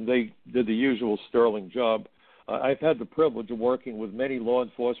consulate, and they did the usual sterling job. I've had the privilege of working with many law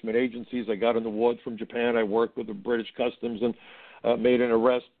enforcement agencies. I got an award from Japan. I worked with the British Customs and made an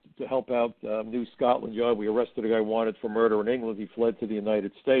arrest to help out New Scotland Yard. We arrested a guy wanted for murder in England. He fled to the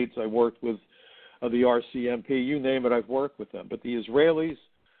United States. I worked with the RCMP. You name it, I've worked with them. But the Israelis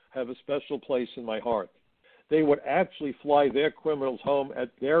have a special place in my heart. They would actually fly their criminals home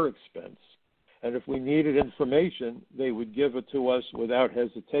at their expense. And if we needed information, they would give it to us without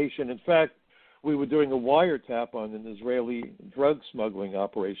hesitation. In fact, we were doing a wiretap on an Israeli drug smuggling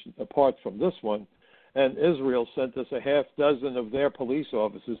operation, apart from this one, and Israel sent us a half dozen of their police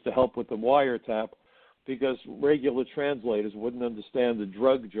officers to help with the wiretap. because regular translators wouldn't understand the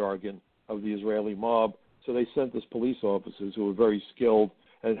drug jargon of the Israeli mob. So they sent us police officers who were very skilled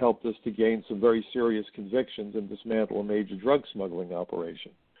and helped us to gain some very serious convictions and dismantle a major drug smuggling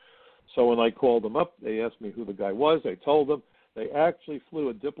operation. So when I called them up, they asked me who the guy was. I told them. They actually flew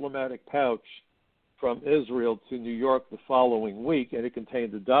a diplomatic pouch from Israel to New York the following week, and it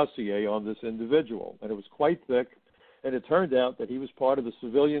contained a dossier on this individual. And it was quite thick, and it turned out that he was part of the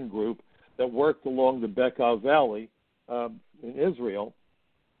civilian group that worked along the Bekaa Valley in Israel,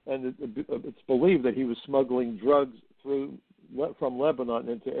 and it's believed that he was smuggling drugs from Lebanon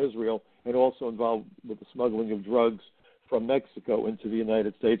into Israel, and also involved with the smuggling of drugs from Mexico into the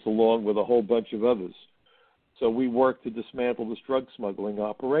United States, along with a whole bunch of others. So we worked to dismantle this drug smuggling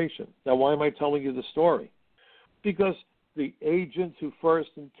operation. Now, why am I telling you the story? Because the agents who first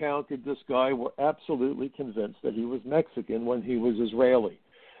encountered this guy were absolutely convinced that he was Mexican when he was Israeli.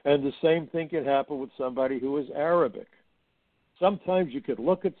 And the same thing can happen with somebody who is Arabic. Sometimes you could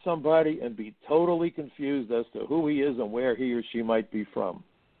look at somebody and be totally confused as to who he is and where he or she might be from.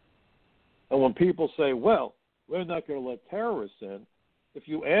 And when people say, well, we're not going to let terrorists in, if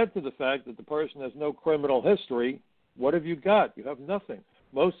you add to the fact that the person has no criminal history, what have you got? You have nothing.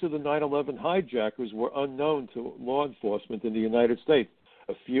 Most of the 9/11 hijackers were unknown to law enforcement in the United States.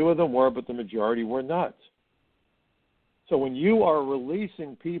 A few of them were, but the majority were not. So when you are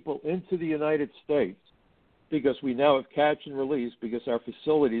releasing people into the United States, because we now have catch and release, because our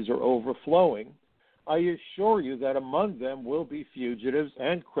facilities are overflowing, I assure you that among them will be fugitives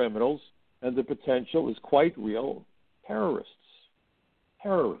and criminals, and the potential is quite real, terrorists.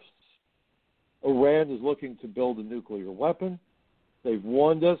 Terrorists. Iran is looking to build a nuclear weapon. They've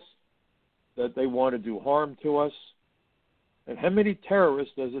warned us that they want to do harm to us. And how many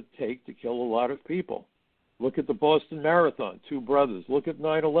terrorists does it take to kill a lot of people? Look at the Boston Marathon, 2 brothers. Look at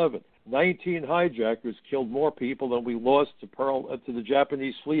 9/11. 19 hijackers killed more people than we lost to the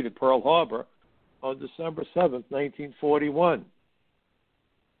Japanese fleet at Pearl Harbor on December 7th, 1941.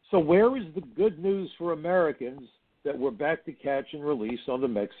 So where is the good news for Americans that we're back to catch and release on the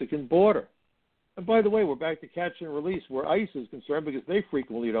Mexican border? And by the way, we're back to catch and release where ICE is concerned, because they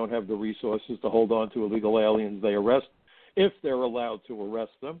frequently don't have the resources to hold on to illegal aliens they arrest, if they're allowed to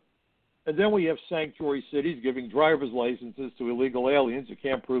arrest them. And then we have sanctuary cities giving driver's licenses to illegal aliens who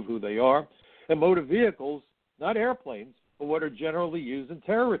can't prove who they are, and motor vehicles, not airplanes, but what are generally used in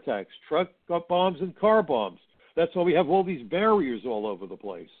terror attacks, truck bombs and car bombs. That's why we have all these barriers all over the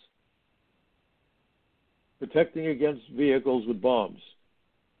place, protecting against vehicles with bombs.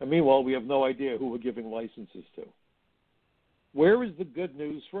 And meanwhile, we have no idea who we're giving licenses to. Where is the good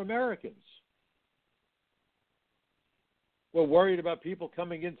news for Americans? We're worried about people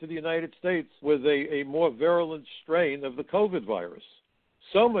coming into the United States with a more virulent strain of the COVID virus.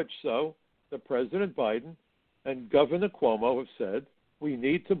 So much so that President Biden and Governor Cuomo have said we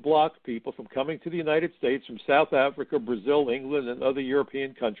need to block people from coming to the United States from South Africa, Brazil, England, and other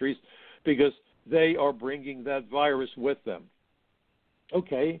European countries, because they are bringing that virus with them.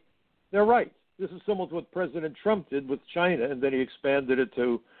 Okay, they're right. This is similar to what President Trump did with China, and then he expanded it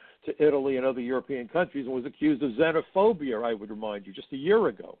to Italy and other European countries and was accused of xenophobia, I would remind you, just a year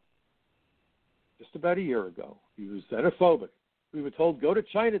ago. Just about a year ago. He was xenophobic. We were told, go to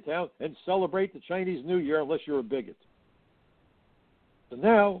Chinatown and celebrate the Chinese New Year unless you're a bigot. So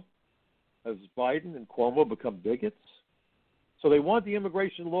now, has Biden and Cuomo become bigots? So they want the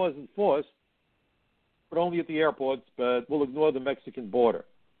immigration laws enforced, but only at the airports, but we'll ignore the Mexican border.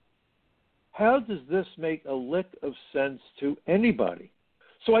 How does this make a lick of sense to anybody?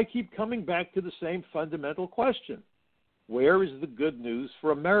 So I keep coming back to the same fundamental question. Where is the good news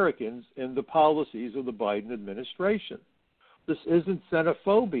for Americans in the policies of the Biden administration? This isn't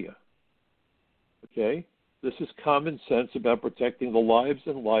xenophobia, okay? This is common sense about protecting the lives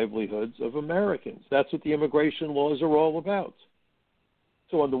and livelihoods of Americans. That's what the immigration laws are all about.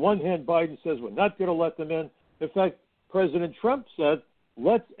 So on the one hand, Biden says we're not going to let them in. In fact, President Trump said,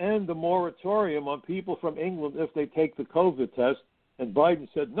 let's end the moratorium on people from England if they take the COVID test. And Biden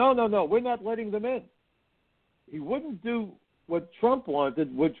said, no, we're not letting them in. He wouldn't do what Trump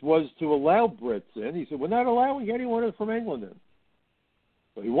wanted, which was to allow Brits in. He said, we're not allowing anyone from England in.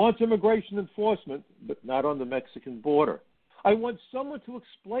 So he wants immigration enforcement, but not on the Mexican border. I want someone to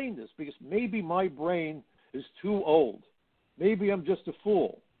explain this, because maybe my brain is too old. Maybe I'm just a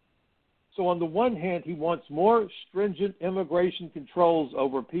fool. So on the one hand, he wants more stringent immigration controls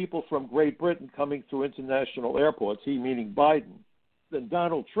over people from Great Britain coming through international airports, he meaning Biden, than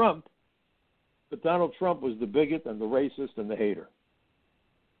Donald Trump. But Donald Trump was the bigot and the racist and the hater.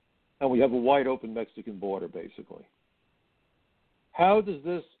 And we have a wide open Mexican border, basically. How does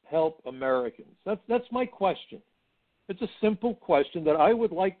this help Americans? That's my question. It's a simple question that I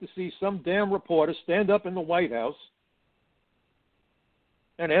would like to see some damn reporter stand up in the White House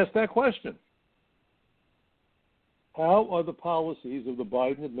and ask that question. How are the policies of the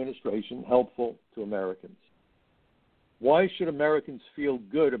Biden administration helpful to Americans? Why should Americans feel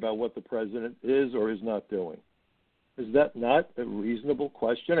good about what the president is or is not doing? Is that not a reasonable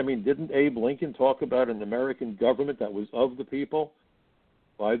question? I mean, didn't Abe Lincoln talk about an American government that was of the people,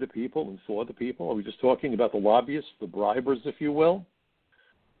 by the people, and for the people? Are we just talking about the lobbyists, the bribers, if you will?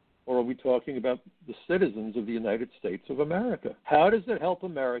 Or are we talking about the citizens of the United States of America? How does it help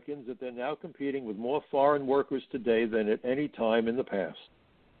Americans that they're now competing with more foreign workers today than at any time in the past?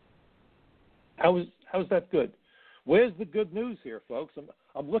 How's that good? Where's the good news here, folks?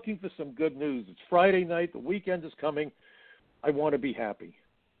 I'm looking for some good news. It's Friday night. The weekend is coming. I want to be happy.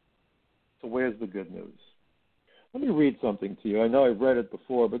 So where's the good news? Let me read something to you. I know I've read it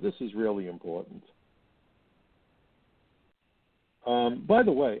before, but this is really important. By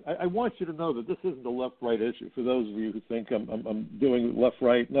the way, I want you to know that this isn't a left-right issue. For those of you who think I'm doing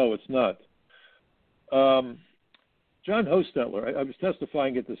left-right, no, it's not. John Hostetler, I was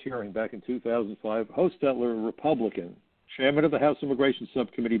testifying at this hearing back in 2005. Hostetler, a Republican, chairman of the House Immigration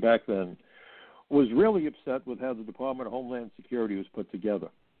Subcommittee back then, was really upset with how the Department of Homeland Security was put together.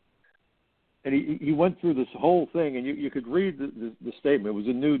 And he went through this whole thing, and you could read the statement. It was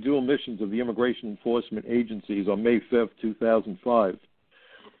the new dual missions of the immigration enforcement agencies on May 5th, 2005.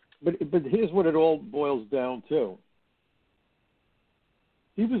 But here's what it all boils down to.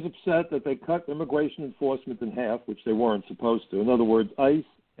 He was upset that they cut immigration enforcement in half, which they weren't supposed to. In other words, ICE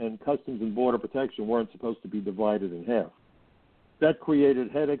and Customs and Border Protection weren't supposed to be divided in half. That created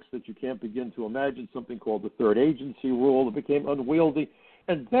headaches that you can't begin to imagine, something called the third agency rule. It became unwieldy.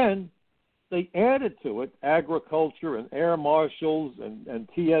 And then they added to it agriculture and air marshals and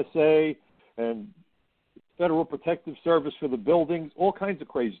TSA and Federal Protective Service for the buildings, all kinds of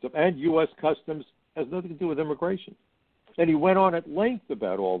crazy stuff, and U.S. Customs. Has nothing to do with immigration. And he went on at length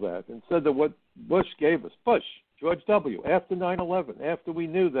about all that and said that what Bush gave us, George W., after 9/11, after we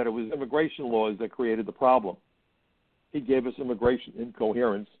knew that it was immigration laws that created the problem, he gave us immigration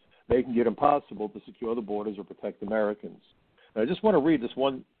incoherence, making it impossible to secure the borders or protect Americans. And I just want to read this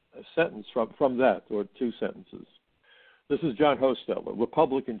one sentence from that, or two sentences. This is John Hostetler,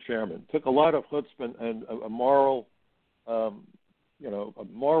 Republican chairman. Took a lot of chutzpah, and a moral, a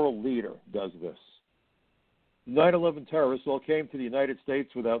moral leader does this. 9/11 terrorists all came to the United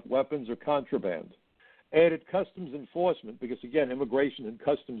States without weapons or contraband. Added customs enforcement, because, again, immigration and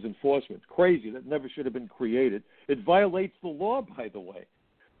customs enforcement, crazy, that never should have been created. It violates the law, by the way.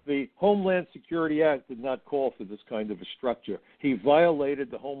 The Homeland Security Act did not call for this kind of a structure. He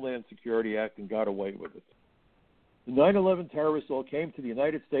violated the Homeland Security Act and got away with it. The 9/11 terrorists all came to the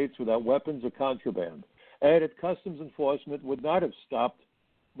United States without weapons or contraband. Added customs enforcement would not have stopped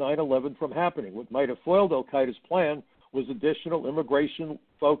 9/11 from happening. What might have foiled al-Qaeda's plan was additional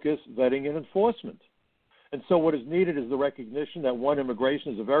immigration-focused vetting and enforcement. And so what is needed is the recognition that, one,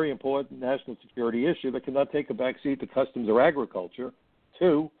 immigration is a very important national security issue that cannot take a backseat to customs or agriculture.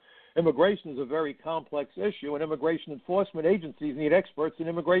 Two, immigration is a very complex issue, and immigration enforcement agencies need experts in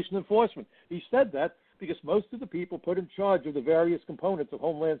immigration enforcement. He said that because most of the people put in charge of the various components of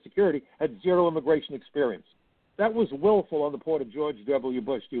Homeland Security had zero immigration experience. That was willful on the part of George W.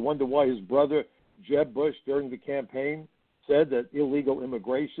 Bush. Do you wonder why his brother, Jeb Bush, during the campaign said that illegal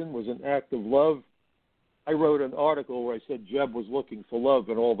immigration was an act of love? I wrote an article where I said Jeb was looking for love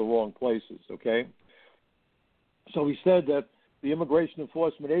in all the wrong places, okay? So he said that the immigration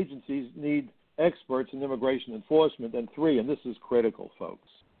enforcement agencies need experts in immigration enforcement. And three, and this is critical, folks,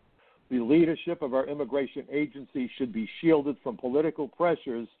 the leadership of our immigration agency should be shielded from political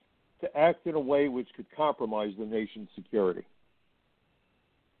pressures to act in a way which could compromise the nation's security.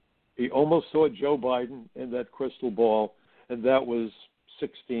 He almost saw Joe Biden in that crystal ball, and that was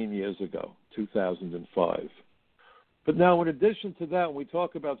 16 years ago, 2005. But now, in addition to that, when we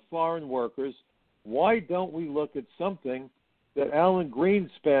talk about foreign workers, why don't we look at something that Alan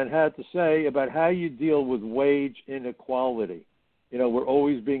Greenspan had to say about how you deal with wage inequality? You know, we're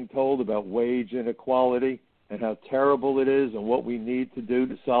always being told about wage inequality and how terrible it is and what we need to do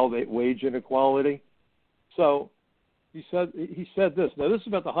to solve wage inequality. So he said this. Now, this is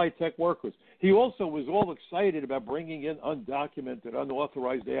about the high-tech workers. He also was all excited about bringing in undocumented,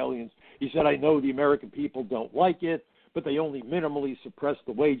 unauthorized aliens. He said, I know the American people don't like it, but they only minimally suppress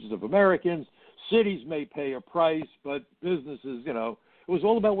the wages of Americans. Cities may pay a price, but businesses, you know, it was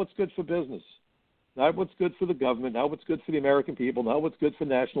all about what's good for business, not what's good for the government, not what's good for the American people, not what's good for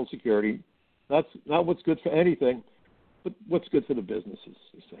national security, not what's good for anything. but what's good for the businesses,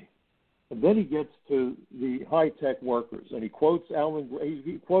 you see. And then he gets to the high-tech workers, and he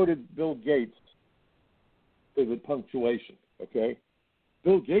quoted Bill Gates to the punctuation, okay?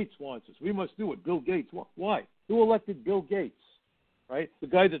 Bill Gates wants us. We must do it. Bill Gates. Why? Who elected Bill Gates, right? The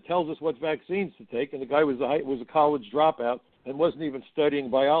guy that tells us what vaccines to take, and the guy was a college dropout and wasn't even studying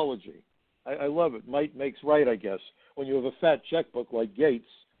biology. I love it. Might makes right, I guess. When you have a fat checkbook like Gates,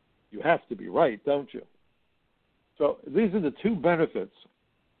 you have to be right, don't you? So these are the two benefits,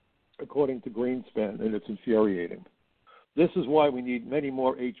 according to Greenspan, and it's infuriating. This is why we need many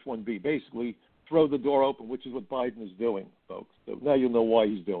more H-1B. Basically, throw the door open, which is what Biden is doing, folks. So now you'll know why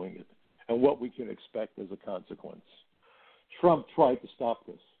he's doing it and what we can expect as a consequence. Trump tried to stop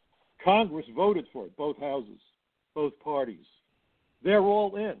this. Congress voted for it, both houses, both parties. They're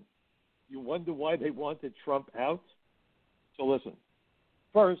all in. You wonder why they wanted Trump out? So listen.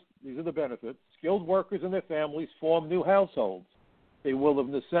 First, these are the benefits. Skilled workers and their families form new households. They will of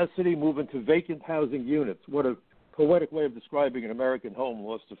necessity move into vacant housing units. What a poetic way of describing an American home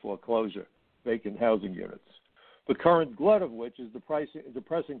lost to foreclosure, vacant housing units. The current glut of which is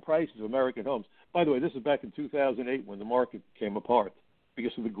depressing prices of American homes. By the way, this is back in 2008 when the market came apart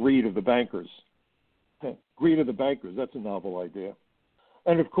because of the greed of the bankers. Greed of the bankers, that's a novel idea.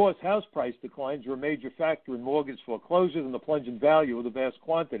 And, of course, house price declines are a major factor in mortgage foreclosures and the plunge in value of the vast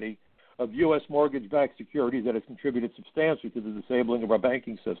quantity of U.S. mortgage-backed securities that has contributed substantially to the disabling of our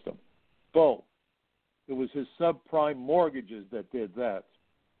banking system. Bull. It was his subprime mortgages that did that.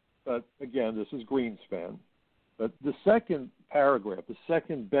 But, again, this is Greenspan. But the second paragraph, the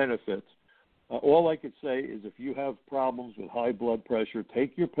second benefit, all I could say is if you have problems with high blood pressure,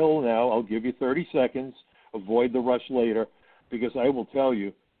 take your pill now. I'll give you 30 seconds. Avoid the rush later. Because I will tell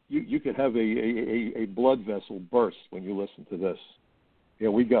you, you could have a blood vessel burst when you listen to this.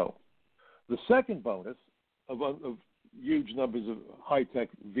 Here we go. The second bonus of huge numbers of high-tech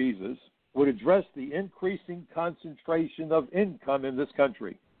visas would address the increasing concentration of income in this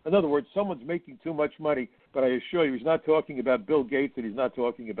country. In other words, someone's making too much money, but I assure you he's not talking about Bill Gates and he's not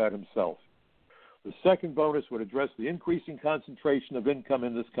talking about himself. The second bonus would address the increasing concentration of income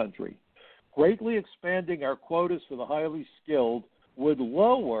in this country. Greatly expanding our quotas for the highly skilled would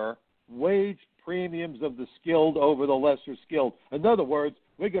lower wage premiums of the skilled over the lesser skilled. In other words,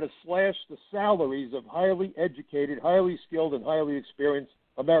 we're going to slash the salaries of highly educated, highly skilled, and highly experienced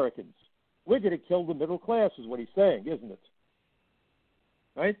Americans. We're going to kill the middle class is what he's saying, isn't it?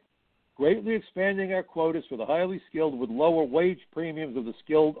 Right? Greatly expanding our quotas for the highly skilled would lower wage premiums of the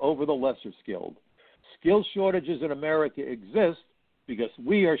skilled over the lesser skilled. Skill shortages in America exist because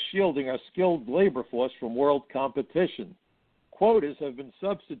we are shielding our skilled labor force from world competition. Quotas have been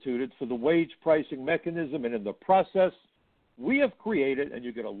substituted for the wage pricing mechanism, and in the process, we have created, and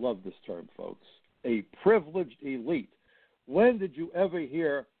you're going to love this term, folks, a privileged elite. When did you ever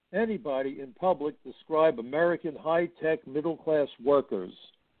hear anybody in public describe American high-tech middle-class workers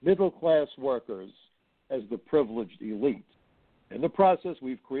as the privileged elite? In the process,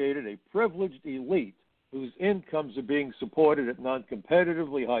 we've created a privileged elite whose incomes are being supported at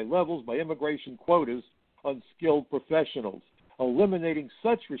non-competitively high levels by immigration quotas on skilled professionals. Eliminating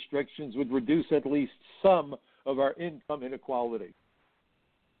such restrictions would reduce at least some of our income inequality.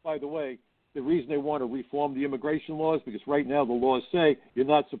 By the way, the reason they want to reform the immigration laws, because right now the laws say you're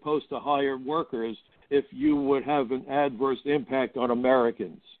not supposed to hire workers if you would have an adverse impact on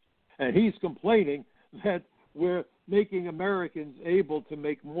Americans. And he's complaining that we're making Americans able to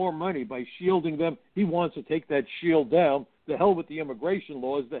make more money by shielding them. He wants to take that shield down. The hell with the immigration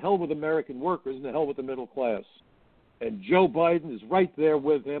laws, the hell with American workers, and the hell with the middle class. And Joe Biden is right there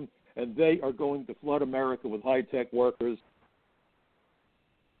with him, and they are going to flood America with high-tech workers.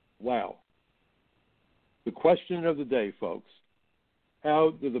 Wow. The question of the day, folks,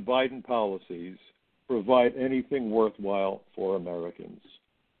 how do the Biden policies provide anything worthwhile for Americans?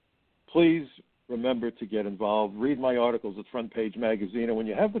 Please remember to get involved. Read my articles at Front Page Magazine. And when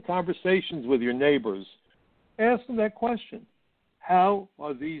you have the conversations with your neighbors, ask them that question. How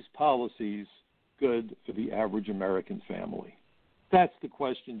are these policies good for the average American family? That's the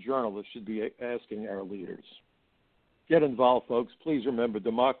question journalists should be asking our leaders. Get involved, folks. Please remember,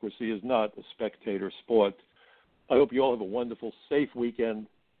 democracy is not a spectator sport. I hope you all have a wonderful, safe weekend.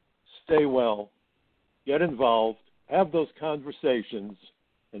 Stay well. Get involved. Have those conversations.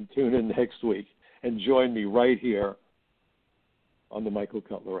 And tune in next week. And join me right here on the Michael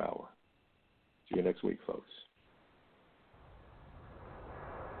Cutler Hour. See you next week, folks.